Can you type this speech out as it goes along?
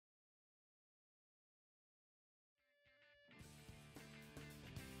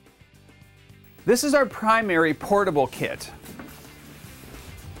This is our primary portable kit.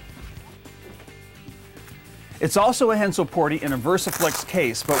 It's also a Hensel Porty in a VersaFlex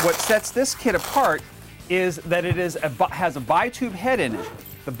case, but what sets this kit apart is that it has a bi-tube head in it.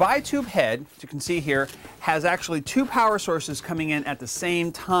 The bi-tube head, as you can see here, has actually two power sources coming in at the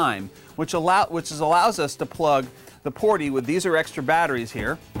same time, which allows us to plug the Porty with, these are extra batteries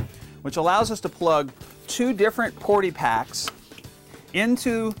here, which allows us to plug two different Porty packs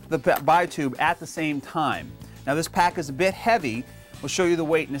into the bi-tube at the same time. Now this pack is a bit heavy, we'll show you the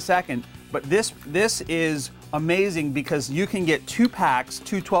weight in a second, but this is amazing because you can get two packs,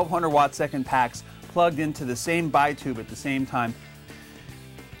 two 1200 watt second packs plugged into the same bi-tube at the same time.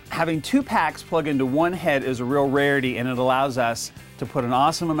 Having two packs plug into one head is a real rarity, and it allows us to put an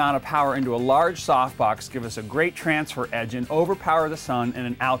awesome amount of power into a large softbox, give us a great transfer edge, and overpower the sun in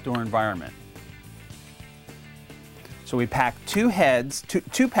an outdoor environment. So we pack two heads,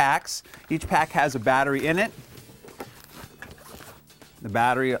 two packs. Each pack has a battery in it.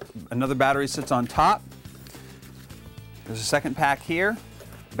 Another battery sits on top. There's a second pack here.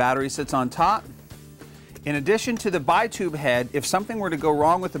 Battery sits on top. In addition to the bi-tube head, if something were to go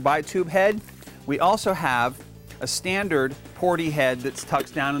wrong with the bi-tube head, we also have a standard Porty head that's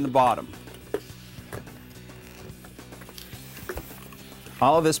tucked down in the bottom.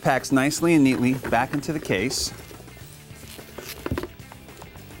 All of this packs nicely and neatly back into the case.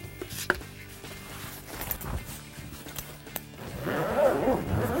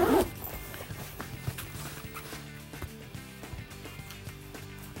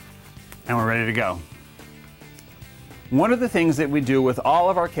 And we're ready to go. One of the things that we do with all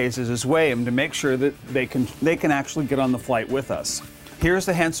of our cases is weigh them to make sure that they can actually get on the flight with us. Here's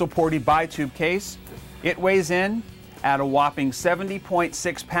the Hensel Porty bi-tube case. It weighs in at a whopping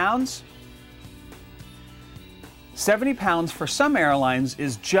 70.6 pounds. 70 pounds for some airlines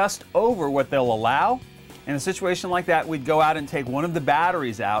is just over what they'll allow. In a situation like that, we'd go out and take one of the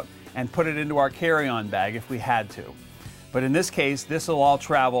batteries out and put it into our carry-on bag if we had to. But in this case, this will all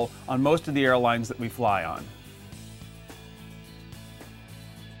travel on most of the airlines that we fly on.